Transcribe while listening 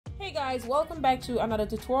Hey guys, welcome back to another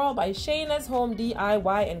tutorial by Shayna's Home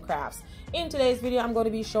DIY&Crafts. In today's video, I'm going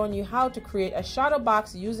to be showing you how to create a shadow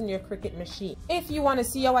box using your Cricut machine. If you want to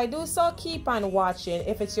see how I do so, keep on watching.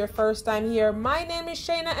 If it's your first time here, my name is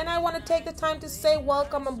Shayna and I want to take the time to say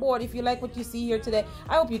welcome aboard. If you like what you see here today,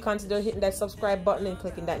 I hope you consider hitting that subscribe button and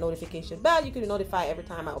clicking that notification bell. You can be notified every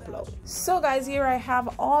time I upload. So guys, here I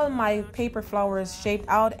have all my paper flowers shaped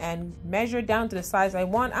out and measured down to the size I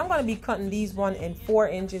want. I'm going to be cutting these one in 4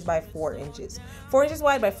 inches by 4 inches. 4 inches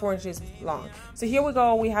wide by 4 inches long. So here we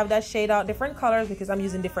go. We have that shade out different colors because I'm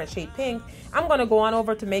using different shade pink. I'm going to go on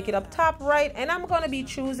over to make it up top right, and I'm going to be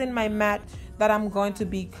choosing my mat that I'm going to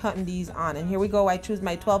be cutting these on. And here we go. I choose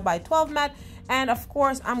my 12 by 12 mat, and of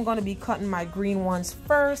course I'm going to be cutting my green ones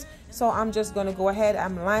first. So I'm just going to go ahead,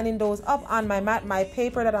 I'm lining those up on my mat. My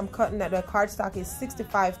paper that I'm cutting at the cardstock is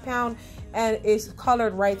 65 pound and it's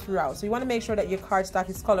colored right throughout. So you want to make sure that your cardstock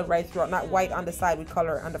is colored right throughout, not white on the side with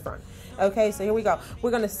color on the front. Okay, so here we go.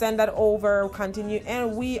 We're going to send that over, continue,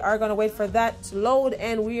 and we are going to wait for that to load,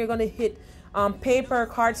 and we are going to hit paper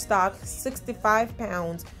cardstock 65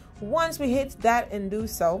 pounds. Once we hit that and do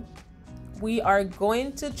so, we are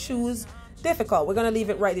going to choose difficult. We're going to leave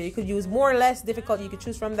it right there. You could use more or less difficult. You could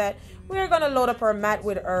choose from that. We're going to load up our mat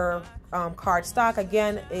with our cardstock.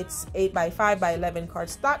 Again, it's 8 by 5 by 11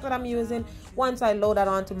 cardstock that I'm using. Once I load that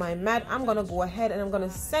onto my mat, I'm going to go ahead and I'm going to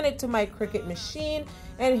send it to my Cricut machine.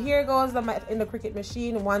 And here goes the mat in the Cricut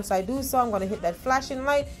machine. Once I do so, I'm going to hit that flashing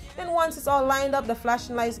light. And once it's all lined up, the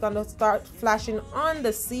flashing light is going to start flashing on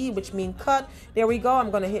the C, which means cut. There we go. I'm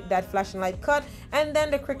going to hit that flashing light cut. And then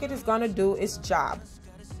the Cricut is going to do its job.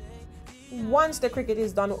 Once the Cricut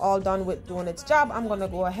is all done with doing its job, I'm going to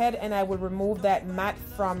go ahead and I will remove that mat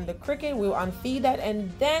from the Cricut. We'll unfeed that, and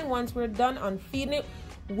then once we're done unfeeding it,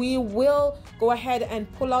 we will go ahead and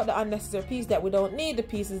pull out the unnecessary piece that we don't need. The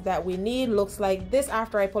pieces that we need looks like this.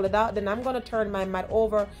 After I pull it out, then I'm going to turn my mat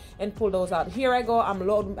over and pull those out. Here I go. I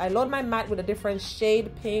load my mat with a different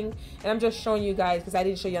shade pink, and I'm just showing you guys because I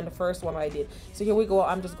didn't show you on the first one what I did. So here we go.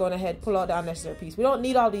 I'm just going ahead, pull out the unnecessary piece. We don't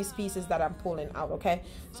need all these pieces that I'm pulling out, okay?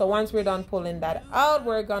 So once we're done pulling that out,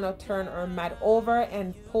 we're going to turn our mat over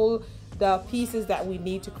and pull the pieces that we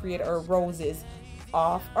need to create our roses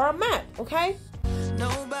off our mat, okay?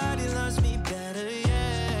 Nobody loves me better,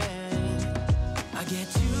 yeah. I get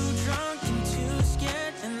too drunk and too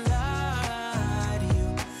scared and lie to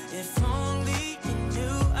you. If only you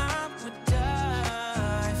knew I would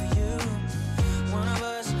die for you. One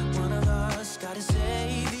of us gotta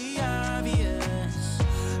say the obvious.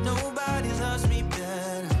 Nobody loves me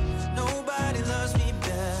better. Nobody loves me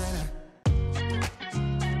better.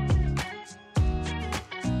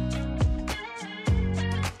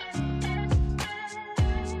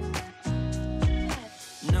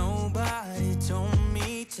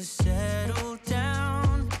 To settle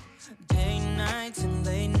down, day nights and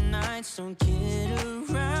late nights, don't kid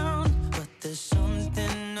around. But there's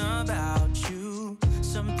something about you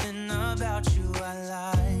I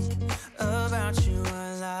like, about you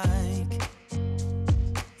I like.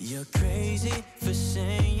 You're crazy for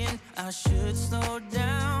saying I should slow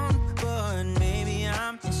down, but maybe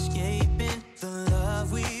I'm escaping the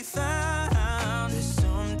love we found. There's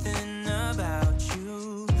something about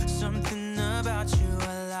you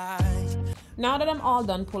Now that I'm all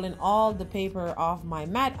done pulling all the paper off my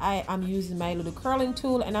mat, I'm using my little curling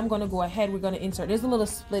tool, and I'm going to go ahead. We're going to insert, there's a little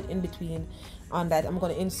split in between on that. I'm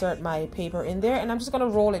going to insert my paper in there, and I'm just going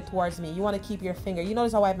to roll it towards me. You want to keep your finger, you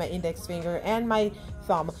notice how I have my index finger and my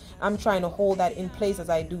thumb. I'm trying to hold that in place as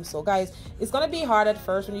I do so. Guys, it's going to be hard at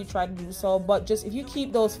first when you try to do so, but just if you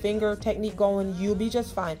keep those finger technique going, you'll be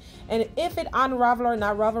just fine. And if it unravel or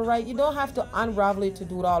not ravel right, you don't have to unravel it to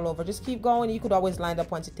do it all over. Just keep going. You could always line it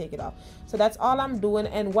up once you take it off. So that's all I'm doing,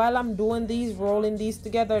 and while I'm doing these, rolling these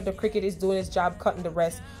together, the Cricut is doing its job cutting the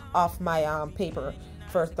rest off my paper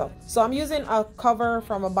first though. So I'm using a cover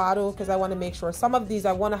from a bottle because I want to make sure some of these,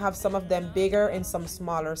 I want to have some of them bigger and some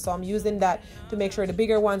smaller. So I'm using that to make sure the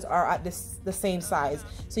bigger ones are at the same size.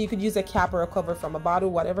 So you could use a cap or a cover from a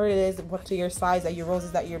bottle, whatever it is, what to your size that your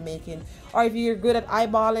roses that you're making. Or if you're good at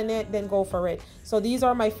eyeballing it, then go for it. So these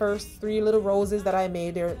are my first 3 little roses that I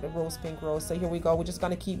made. They're the rose pink rose. So here we go. We're just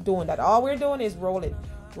going to keep doing that. All we're doing is rolling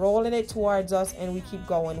it towards us, and we keep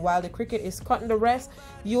going. While the Cricut is cutting the rest,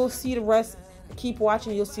 you'll see the rest. Keep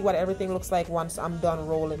watching, you'll see what everything looks like once I'm done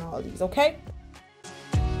rolling all these, okay?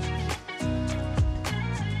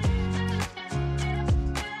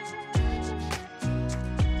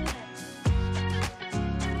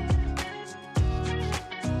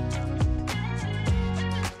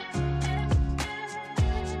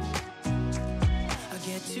 I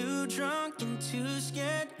get too drunk and too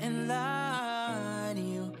scared and lie to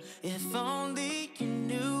you.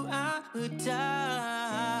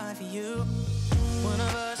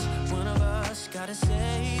 gotta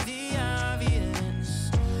say the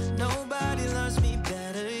obvious. Nobody loves me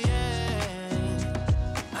better, yeah.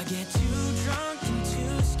 I get too drunk and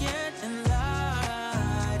too scared and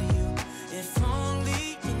lie to you. If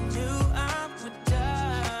only you knew I would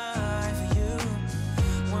die for you.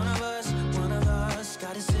 One of us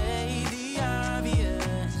gotta say the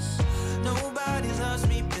obvious. Nobody loves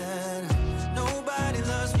me better. Nobody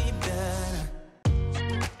loves me better.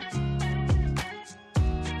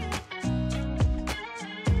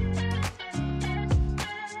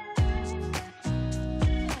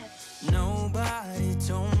 Nobody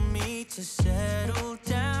told me to settle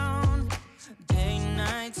down. Day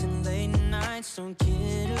nights and late nights don't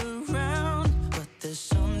kid around. But there's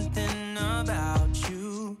something about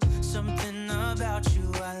you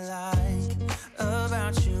I like,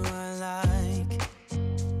 about you I like.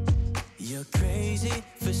 You're crazy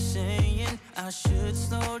for saying I should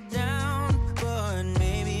slow down, but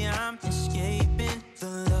maybe I'm escaping the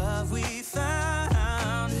love we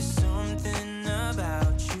found. There's something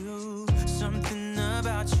about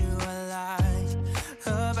you I like,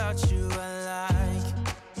 about you I like.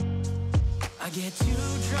 I get too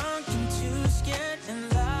drunk and too scared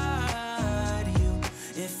and lie to you.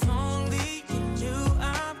 If only you knew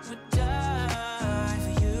I would die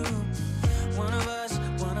for you. One of us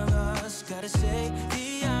gotta say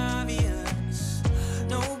the obvious.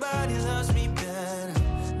 Nobody loves me better.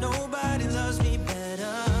 Nobody loves me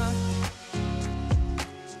better.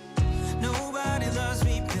 Nobody loves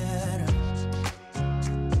me better.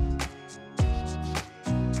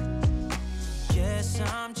 Guess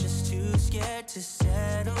I'm just too scared to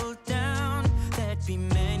settle down. There'd be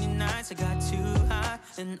many nights I got too high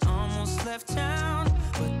and almost left town.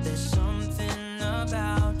 But there's something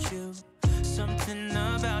about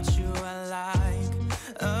you I like,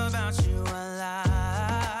 about you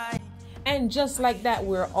I like. And just like that,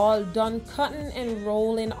 we're all done cutting and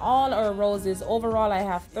rolling all our roses. Overall, I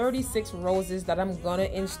have 36 roses that I'm gonna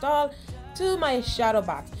install to my shadow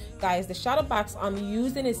box. Guys, the shadow box I'm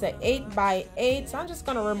using is an 8x8, so I'm just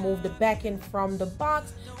gonna remove the backing from the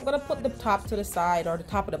box. I'm gonna put the top to the side, or the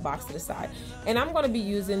top of the box to the side, and I'm gonna be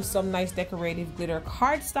using some nice decorative glitter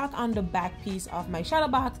cardstock on the back piece of my shadow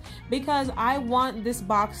box, because I want this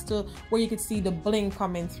box to where you can see the bling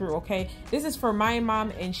coming through. Okay, this is for my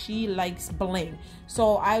mom and she likes bling,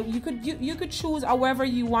 so you could choose however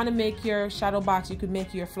you want to make your shadow box. You could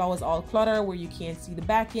make your flowers all clutter where you can't see the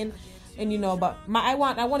backing. And you know, but I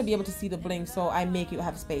want to be able to see the bling, so I make it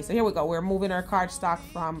have space. So here we go. We're moving our cardstock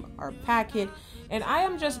from our packet, and I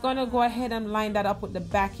am just gonna go ahead and line that up with the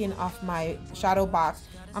backing of my shadow box.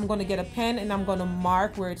 I'm gonna get a pen and I'm gonna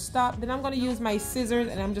mark where it stopped. Then I'm gonna use my scissors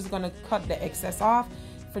and I'm just gonna cut the excess off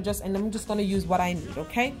and I'm just gonna use what I need.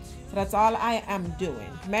 Okay, so that's all I am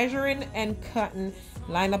doing, measuring and cutting,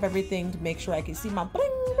 line up everything to make sure I can see my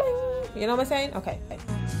bling bling. You know what I'm saying? Okay.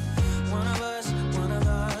 One of us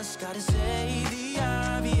gotta say the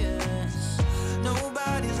obvious.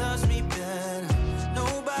 Nobody loves me better.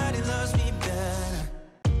 Nobody loves me better.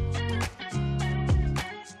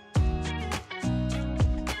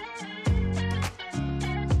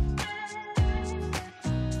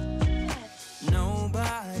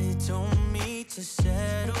 Nobody told me to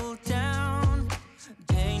settle down.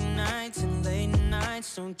 Day nights and late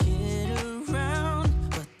nights don't kid around.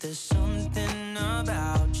 But there's something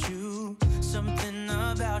about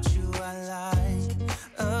you I like,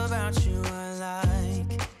 about you I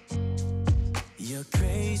like. You're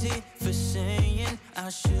crazy for saying I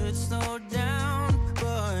should slow down,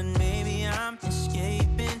 but maybe I'm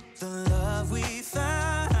escaping the love we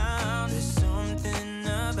found. There's something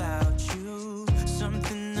about you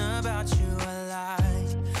I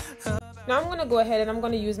like. Now I'm gonna go ahead and I'm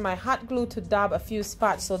gonna use my hot glue to dab a few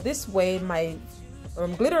spots, so this way my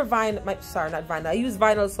glitter vinyl, I use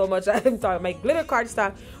vinyl so much I'm sorry, my glitter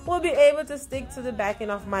cardstock will be able to stick to the backing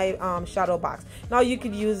of my shadow box. Now you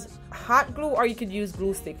could use hot glue, or you could use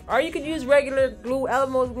glue stick, or you could use regular glue,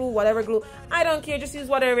 Elmo's glue, whatever glue. I don't care, just use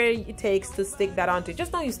whatever it takes to stick that onto.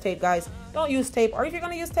 Just don't use tape, guys. Don't use tape, or if you're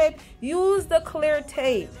gonna use tape, use the clear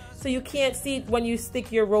tape so you can't see it when you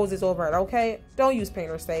stick your roses over it. Okay, don't use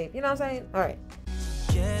painter's tape. You know what I'm saying? All right.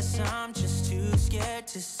 Guess I'm just too scared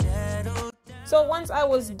to settle. So once I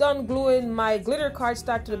was done gluing my glitter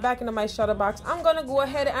cardstock to the back end of my shadow box, I'm gonna go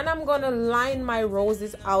ahead and I'm gonna line my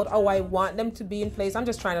roses out how I want them to be in place. I'm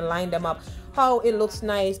just trying to line them up how it looks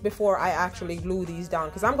nice before I actually glue these down,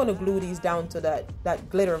 because I'm gonna glue these down to that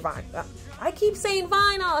glitter vinyl. I keep saying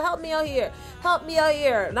vinyl. Help me out here. Help me out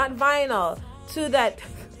here. Not vinyl. To that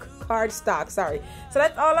cardstock. Sorry. So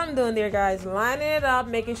that's all I'm doing there, guys. Lining it up,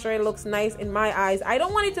 making sure it looks nice in my eyes. I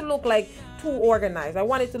don't want it to look like too organized. I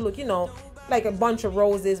want it to look, you know, like a bunch of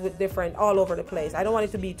roses with different all over the place. I don't want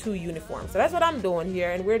it to be too uniform. So that's what I'm doing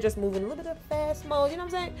here, and we're just moving a little bit of fast mode, you know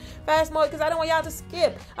what I'm saying? Fast mode, because I don't want y'all to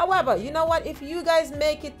skip. However, you know what? If you guys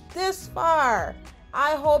make it this far,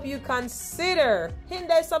 I hope you consider hitting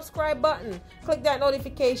that subscribe button, click that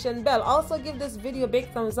notification bell. Also give this video a big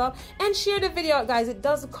thumbs up and share the video out, guys. It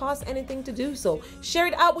doesn't cost anything to do so. Share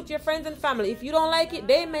it out with your friends and family. If you don't like it,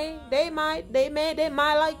 they might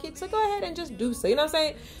like it. So go ahead and just do so. You know what I'm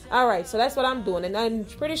saying? All right, so that's what I'm doing, and I'm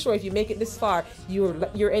pretty sure if you make it this far,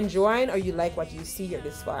 you're enjoying or you like what you see here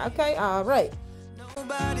this far. Okay, all right.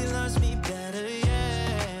 Nobody loves me better, yeah.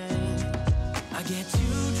 I get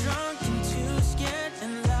too drunk and too scared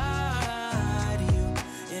and lie to you.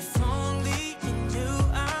 If only you knew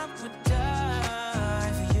I would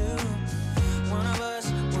die for you. One of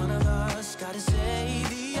us gotta say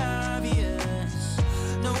the obvious.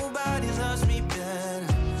 Nobody loves me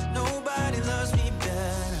better. Nobody loves me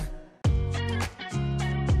better.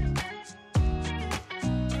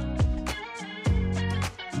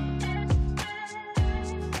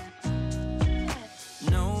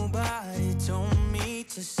 Nobody told me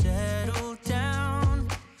to settle down.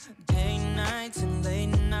 Day nights and late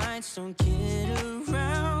nights don't kid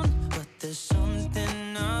around. But there's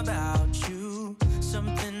something about you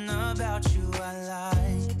I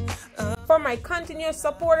like. For my continuous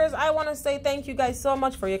supporters, I want to say thank you guys so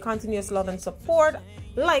much for your continuous love and support.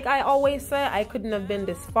 Like I always say, I couldn't have been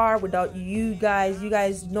this far without you guys. You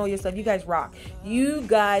guys know yourself. You guys rock. You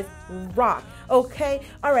guys rock. Okay?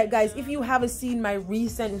 Alright guys, if you haven't seen my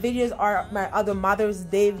recent videos or my other Mother's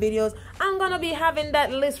Day videos, I'm gonna be having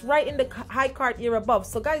that list right in the high card here above.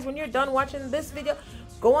 So guys, when you're done watching this video,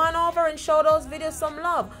 go on over and show those videos some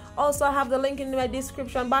love. Also, I have the link in my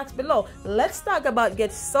description box below. Let's talk about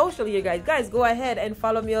get social here, guys. Guys, go ahead and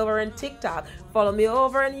follow me over on TikTok. Follow me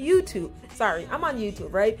over on YouTube. Sorry, I'm on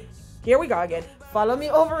YouTube, right? Here we go again. Follow me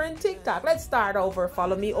over on TikTok. Let's start over.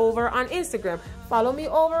 Follow me over on Instagram. Follow me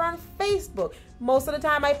over on Facebook. Most of the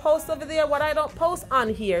time I post over there what I don't post on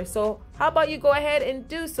here. So how about you go ahead and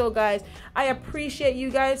do so, guys. I appreciate you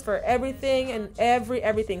guys for everything and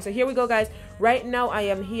everything. So here we go, guys. Right now I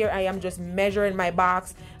am here. I am just measuring my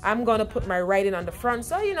box. I'm going to put my writing on the front.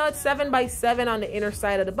 So, you know, it's 7 by 7 on the inner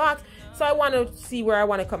side of the box. So I want to see where I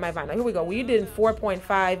want to cut my vinyl. Here we go. We did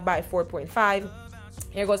 4.5 by 4.5.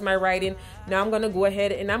 Here goes my writing. Now I'm going to go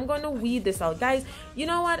ahead and I'm going to weed this out. Guys, you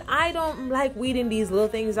know what? I don't like weeding these little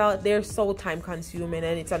things out. They're so time consuming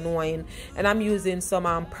and it's annoying. And I'm using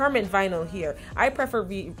some permanent vinyl here. I prefer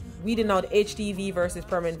weeding out HTV versus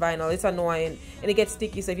permanent vinyl. It's annoying and it gets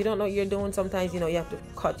sticky. So if you don't know what you're doing, sometimes, you know, you have to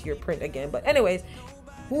cut your print again. But anyways,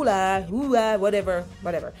 hula, whatever.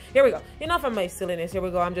 Here we go. Enough of my silliness. Here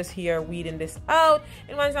we go. I'm just here weeding this out.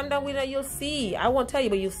 And once I'm done with it, you'll see. I won't tell you,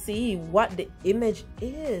 but you'll see what the image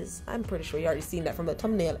is. I'm pretty sure you already seen that from the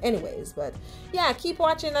thumbnail anyways. But yeah, keep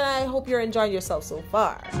watching and I hope you're enjoying yourself so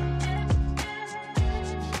far. I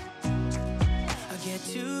get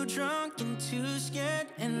too drunk and too scared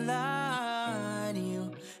and lie to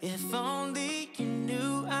you. If only you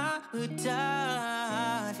knew I would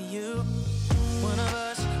die for you. One of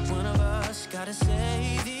us gotta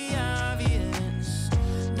say the obvious.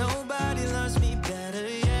 Nobody loves me better,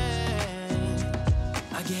 yeah.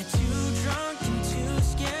 I get too drunk and too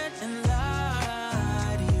scared and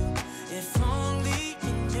lie to you. If only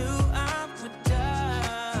you knew I would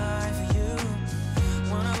die for you.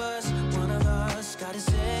 One of us gotta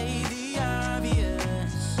say the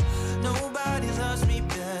obvious. Nobody loves me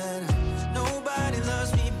better. Nobody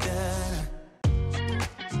loves me better.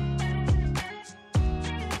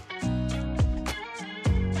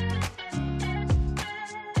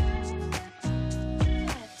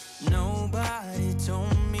 Nobody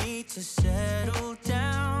told me to settle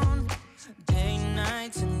down. Day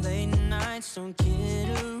nights and late nights don't kid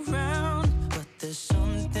around. But there's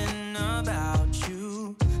something about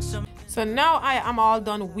you. So now I am all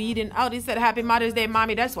done weeding out. He said, Happy Mother's Day,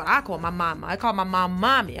 Mommy. That's what I call my mom. I call my mom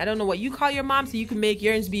Mommy. I don't know what you call your mom, so you can make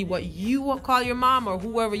yours be what you call your mom or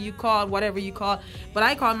whoever you call, whatever you call. But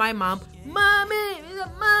I call my mom Mommy,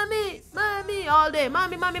 Mommy, all day.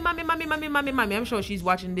 Mommy. I'm sure she's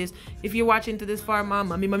watching this. If you're watching to this far, Mom,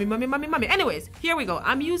 Mommy. Anyways, here we go.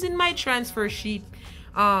 I'm using my transfer sheet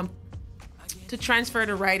to transfer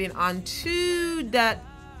the writing onto that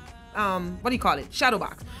what do you call it, shadow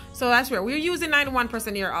box. So that's where we're using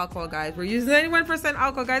 91% air alcohol, guys. We're using 91%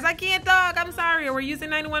 alcohol, guys. I can't talk. I'm sorry. We're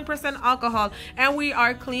using 91% alcohol, and we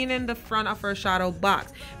are cleaning the front of our shadow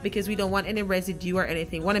box because we don't want any residue or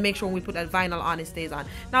anything. Want to make sure when we put that vinyl on, it stays on.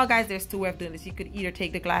 Now, guys, there's two ways of doing this. You could either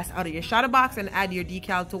take the glass out of your shadow box and add your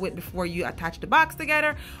decal to it before you attach the box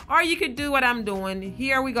together, or you could do what I'm doing.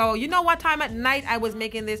 Here we go. You know what time at night I was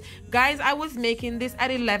making this, guys? I was making this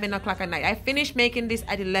at 11 o'clock at night. I finished making this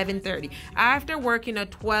at 11:30 after working a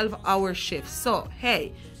 12-hour shift. So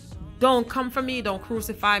hey, don't come for me, don't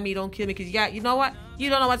crucify me, don't kill me, because yeah, you know what, you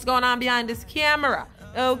don't know what's going on behind this camera.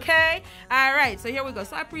 Okay, all right, so here we go.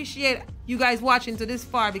 So I appreciate you guys watching to this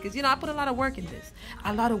far, because you know I put a lot of work in this,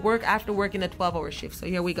 a lot of work after working a 12-hour shift. So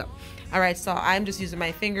here we go. All right, so I'm just using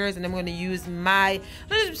my fingers, and I'm going to use my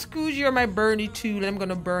little squeegee or my burny tool, and I'm going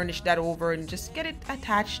to burnish that over and just get it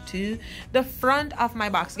attached to the front of my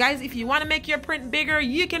box. Guys, if you want to make your print bigger,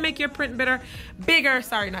 you can make your print bigger.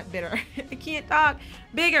 Sorry, not bitter. I can't talk.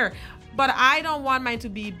 Bigger. But I don't want mine to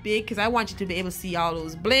be big, because I want you to be able to see all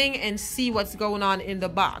those bling and see what's going on in the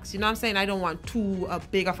box. You know what I'm saying? I don't want too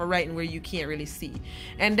big of a writing where you can't really see.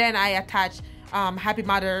 And then I attach Happy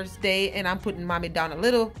Mother's Day, and I'm putting mommy down a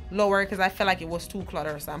little lower because I felt like it was too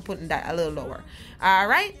cluttered, so I'm putting that a little lower. All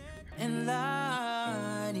right. And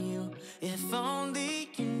lie to you, if only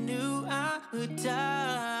you knew I would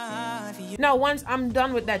die for you. Now, once I'm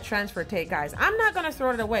done with that transfer tape, guys, I'm not gonna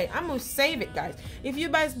throw it away. I'm gonna save it, guys. If you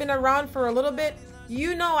guys been around for a little bit,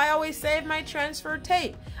 you know I always save my transfer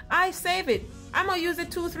tape. I save it. I'm gonna use it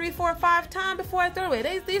 2, 3, 4, 5 times before I throw it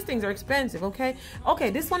away. These things are expensive, okay? Okay,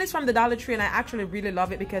 this one is from the Dollar Tree, and I actually really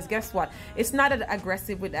love it because guess what? It's not as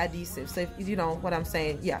aggressive with adhesive, so if, you know what I'm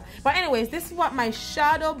saying, yeah. But anyways, this is what my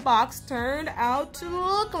shadow box turned out to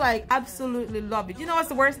look like. Absolutely love it. You know what's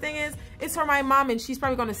the worst thing is? It's for my mom, and she's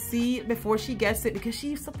probably gonna see it before she gets it because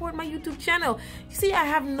she supports my YouTube channel. You see, I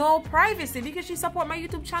have no privacy because she supports my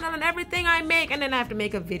YouTube channel and everything I make, and then I have to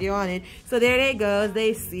make a video on it. So there they go.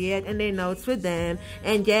 They see it, and they know it's for them.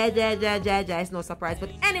 And it's no surprise.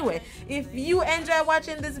 But anyway, if you enjoy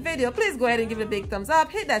watching this video, please go ahead and give it a big thumbs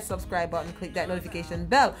up. Hit that subscribe button. Click that notification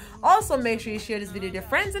bell. Also, make sure you share this video with your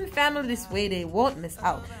friends and family. This way they won't miss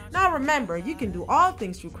out. Now remember, you can do all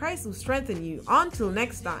things through Christ who strengthens you. Until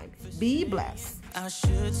next time, be blessed. I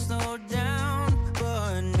should slow down,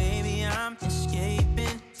 but maybe I'm